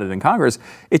something about it in Congress,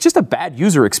 it's just a bad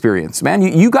user experience, man.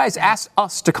 You guys asked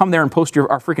us to come there and post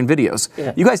our freaking videos.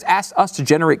 Yeah. You guys asked us to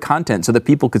generate content so that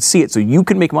people could see it, so you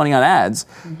can make money on ads.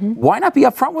 Why not be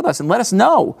upfront with us and let us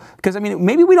know? Because,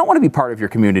 maybe we don't want to be part of your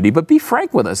community, but be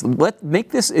frank with us. Let's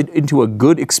make this into a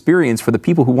good experience for the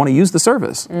people who want to use the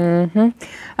service.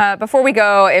 Before we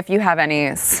go, if you have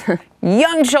any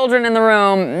young children in the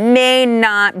room, may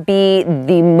not be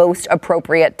the most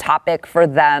appropriate topic for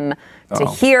them to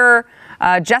hear.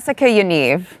 Jessica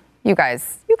Yaniv, you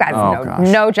guys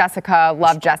know Jessica,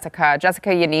 love Jessica. Jessica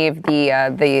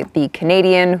Yaniv, the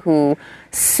Canadian who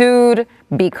sued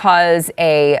because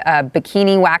a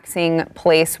bikini waxing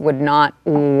place would not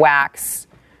wax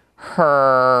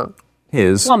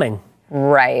his plumbing.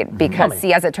 Right, because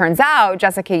as it turns out,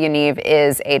 Jessica Yaniv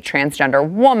is a transgender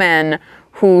woman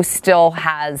who still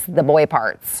has the boy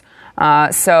parts.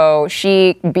 So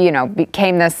she,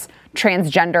 became this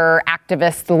transgender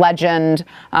activist legend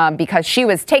because she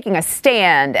was taking a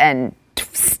stand and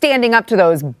standing up to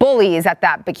those bullies at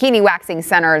that bikini waxing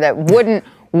center that wouldn't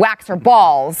wax her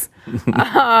balls.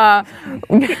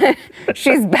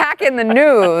 She's back in the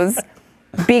news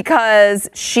because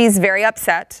she's very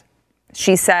upset.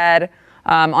 She said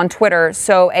on Twitter,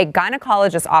 so a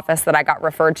gynecologist office that I got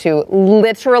referred to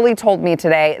literally told me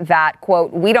today that,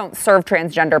 quote, we don't serve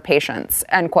transgender patients,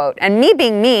 end quote. And me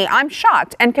being me, I'm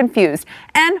shocked and confused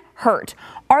and hurt.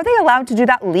 Are they allowed to do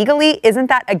that legally? Isn't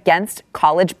that against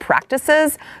college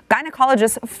practices?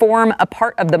 Gynecologists form a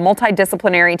part of the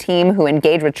multidisciplinary team who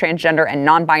engage with transgender and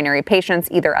non-binary patients,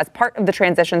 either as part of the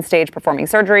transition stage performing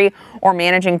surgery or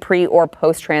managing pre or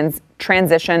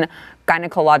post-transition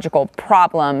gynecological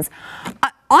problems.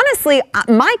 Honestly,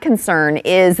 my concern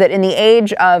is that in the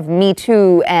age of Me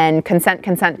Too and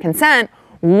consent,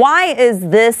 why is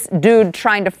this dude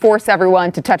trying to force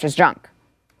everyone to touch his junk?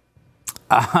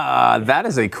 That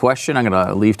is a question I'm going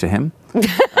to leave to him. Come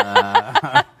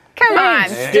on,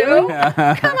 Stu.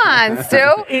 Come on,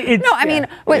 Stu.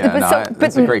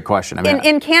 That's a great question.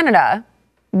 In Canada,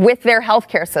 with their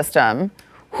healthcare system,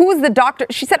 who's the doctor?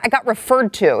 She said, I got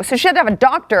referred to. So she had to have a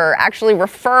doctor actually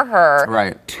refer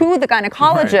her to the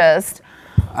gynecologist.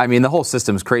 Right. The whole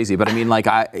system's crazy, but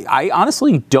I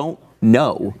honestly don't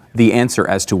know the answer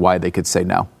as to why they could say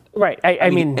no. Right. I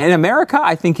mean, in America,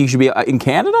 I think he should be in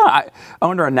Canada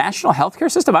under a national healthcare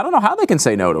system. I don't know how they can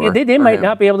say no to her. They might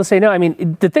not be able to say no. I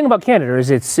mean, the thing about Canada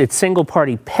is it's single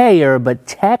party payer, but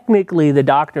technically the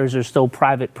doctors are still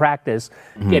private practice,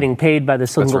 getting paid by the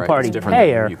single party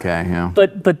payer. Than the UK, yeah.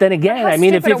 But then again, I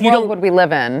mean, if you don't, would we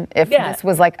live in if this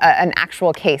was like an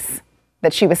actual case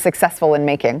that she was successful in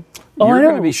making? You're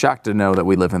going to be shocked to know that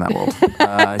we live in that world.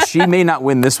 She may not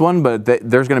win this one, but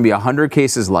there's going to be 100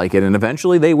 cases like it, and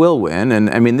eventually they will win. And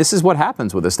I mean, this is what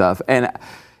happens with this stuff. And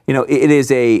you know,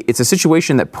 it's a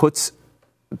situation that puts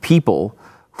people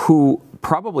who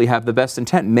probably have the best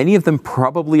intent. Many of them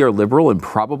probably are liberal and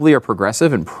probably are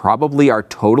progressive and probably are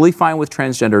totally fine with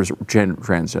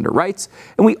transgender rights.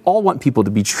 And we all want people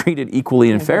to be treated equally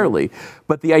and fairly.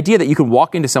 But the idea that you can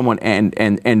walk into someone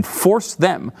and force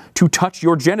them to touch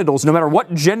your genitals, no matter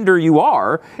what gender you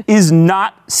are, is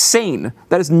not sane.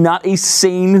 That is not a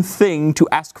sane thing to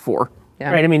ask for.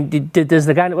 Yeah. Right? I mean, does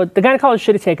the gynecologist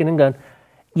should have taken and gone,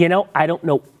 you know, I don't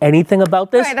know anything about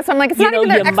this. Right, that's what I'm like, it's not even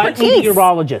their expertise. You might need a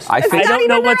urologist. I don't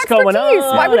know what's going on.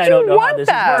 Why would I don't you know want how this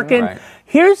them? is working. Right.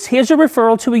 Here's a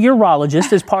referral to a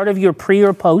urologist as part of your pre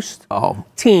or post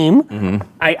team. Mm-hmm.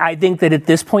 I think that at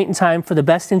this point in time, for the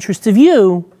best interest of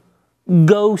you,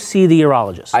 go see the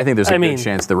urologist. I think there's a good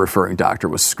chance the referring doctor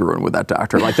was screwing with that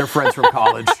doctor. Like they're friends from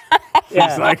college.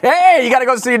 He's like, hey, you got to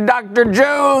go see Dr.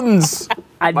 Jones,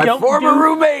 my former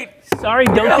roommate. Sorry,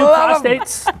 don't do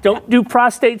prostates. Don't do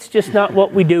prostates, just not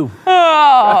what we do.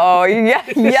 Oh,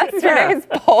 yesterday's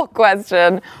poll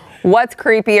question. What's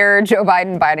creepier, Joe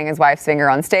Biden biting his wife's finger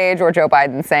on stage or Joe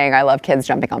Biden saying, I love kids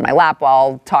jumping on my lap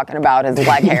while talking about his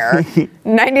leg hair?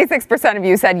 96% of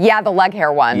you said, yeah, the leg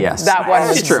hair one. Yes. That one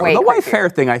was true. way The wife creepier.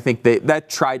 hair thing, I think they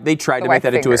tried to make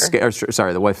that into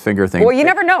the wife finger thing. Well, you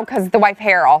never know because the wife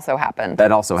hair also happened.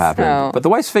 That also happened. So. But the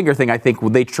wife's finger thing, I think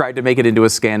they tried to make it into a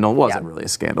scandal. It wasn't really a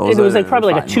scandal. It was like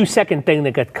probably like a 2-second thing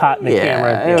that got caught in the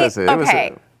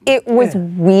camera. It was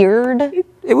weird.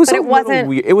 It was but it wasn't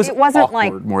weird. It wasn't awkward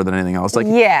like more than anything else. Like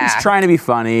he's trying to be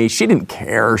funny. She didn't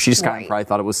care. She just kind of probably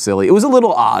thought it was silly. It was a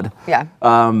little odd. Yeah.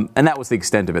 And that was the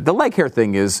extent of it. The leg hair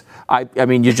thing is, I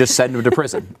mean, you just send him to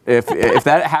prison. If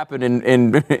that happened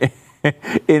in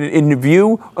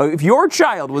view, if your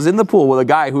child was in the pool with a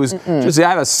guy who's just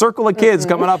have a circle of kids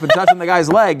coming up and touching the guy's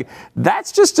leg,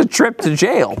 that's just a trip to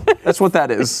jail. That's what that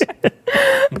is.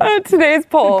 Today's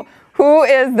poll. Who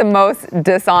is the most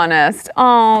dishonest?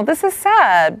 Oh, this is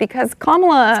sad because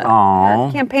Kamala,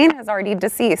 her campaign has already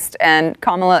deceased, and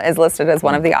Kamala is listed as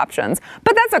one of the options.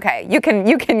 But that's okay. You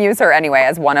can use her anyway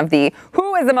as one of the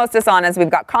who is the most dishonest. We've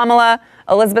got Kamala,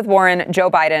 Elizabeth Warren, Joe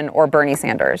Biden, or Bernie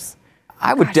Sanders.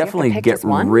 I would definitely get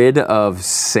rid of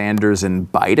Sanders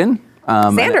and Biden.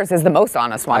 Sanders is the most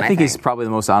honest one. I think he's probably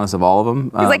the most honest of all of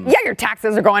them. He's like, yeah, your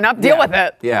taxes are going up. Deal with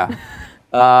it. Yeah.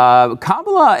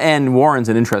 Kamala and Warren's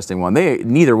an interesting one.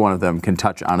 Neither one of them can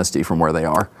touch honesty from where they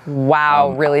are.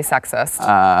 Wow, really sexist.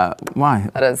 Why?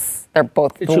 That is, they're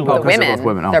both the women. They're both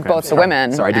women. They're both the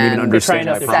women. Sorry, I didn't even understand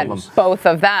my problem. Both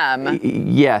of them.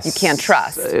 Yes. You can't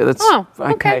trust. That's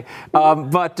okay.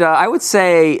 But I would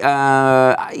say,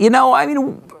 Kamala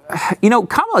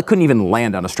couldn't even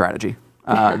land on a strategy.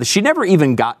 She never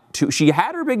even got to. She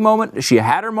had her big moment. She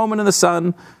had her moment in the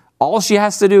sun. All she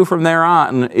has to do from there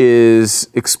on is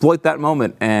exploit that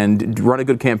moment and run a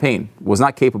good campaign. Was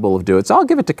not capable of doing it, so I'll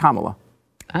give it to Kamala.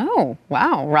 Oh,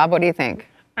 wow. Rob, what do you think?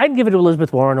 I'd give it to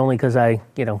Elizabeth Warren only because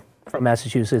from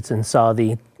Massachusetts and saw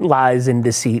the lies and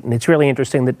deceit. And it's really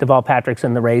interesting that Deval Patrick's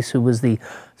in the race, who was the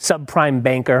subprime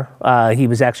banker. He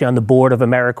was actually on the board of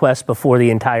AmeriQuest before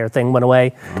the entire thing went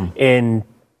away. And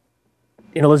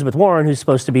Elizabeth Warren, who's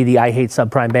supposed to be the I hate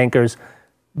subprime bankers,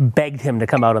 begged him to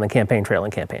come out on the campaign trail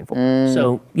and campaign for him.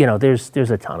 So, there's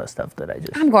a ton of stuff that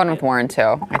I'm going with Warren,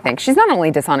 too, I think. She's not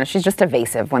only dishonest, she's just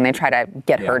evasive when they try to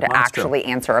get her to actually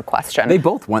answer a question. They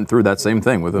both went through that same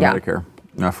thing with the Medicare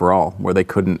for all, where they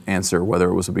couldn't answer whether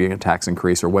it was being a tax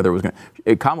increase or whether it was going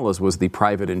to... Kamala's was the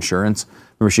private insurance.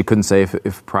 Remember, she couldn't say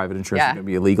if private insurance was going to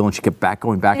be illegal, and she kept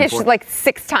going back and forth. Like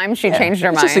 6 times she changed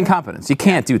her mind. It's just incompetence. You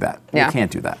can't do that. You can't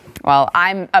do that. Well,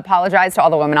 I apologize to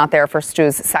all the women out there for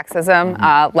Stu's sexism.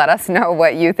 Let us know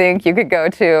what you think. You could go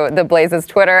to The Blaze's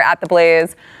Twitter,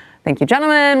 @TheBlaze. Thank you,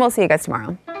 gentlemen. We'll see you guys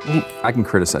tomorrow. I can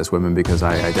criticize women because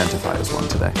I identify as one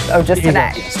today. Oh, just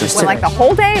today? Just today. Like the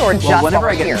whole day or just whenever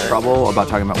I get in trouble about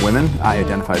talking about women, I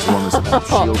identify as a woman, so I'm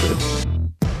shielded.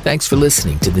 Thanks for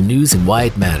listening to the news and why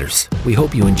it matters. We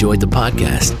hope you enjoyed the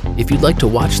podcast. If you'd like to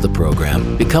watch the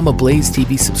program, become a Blaze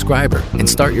TV subscriber and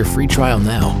start your free trial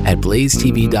now at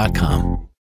blazetv.com.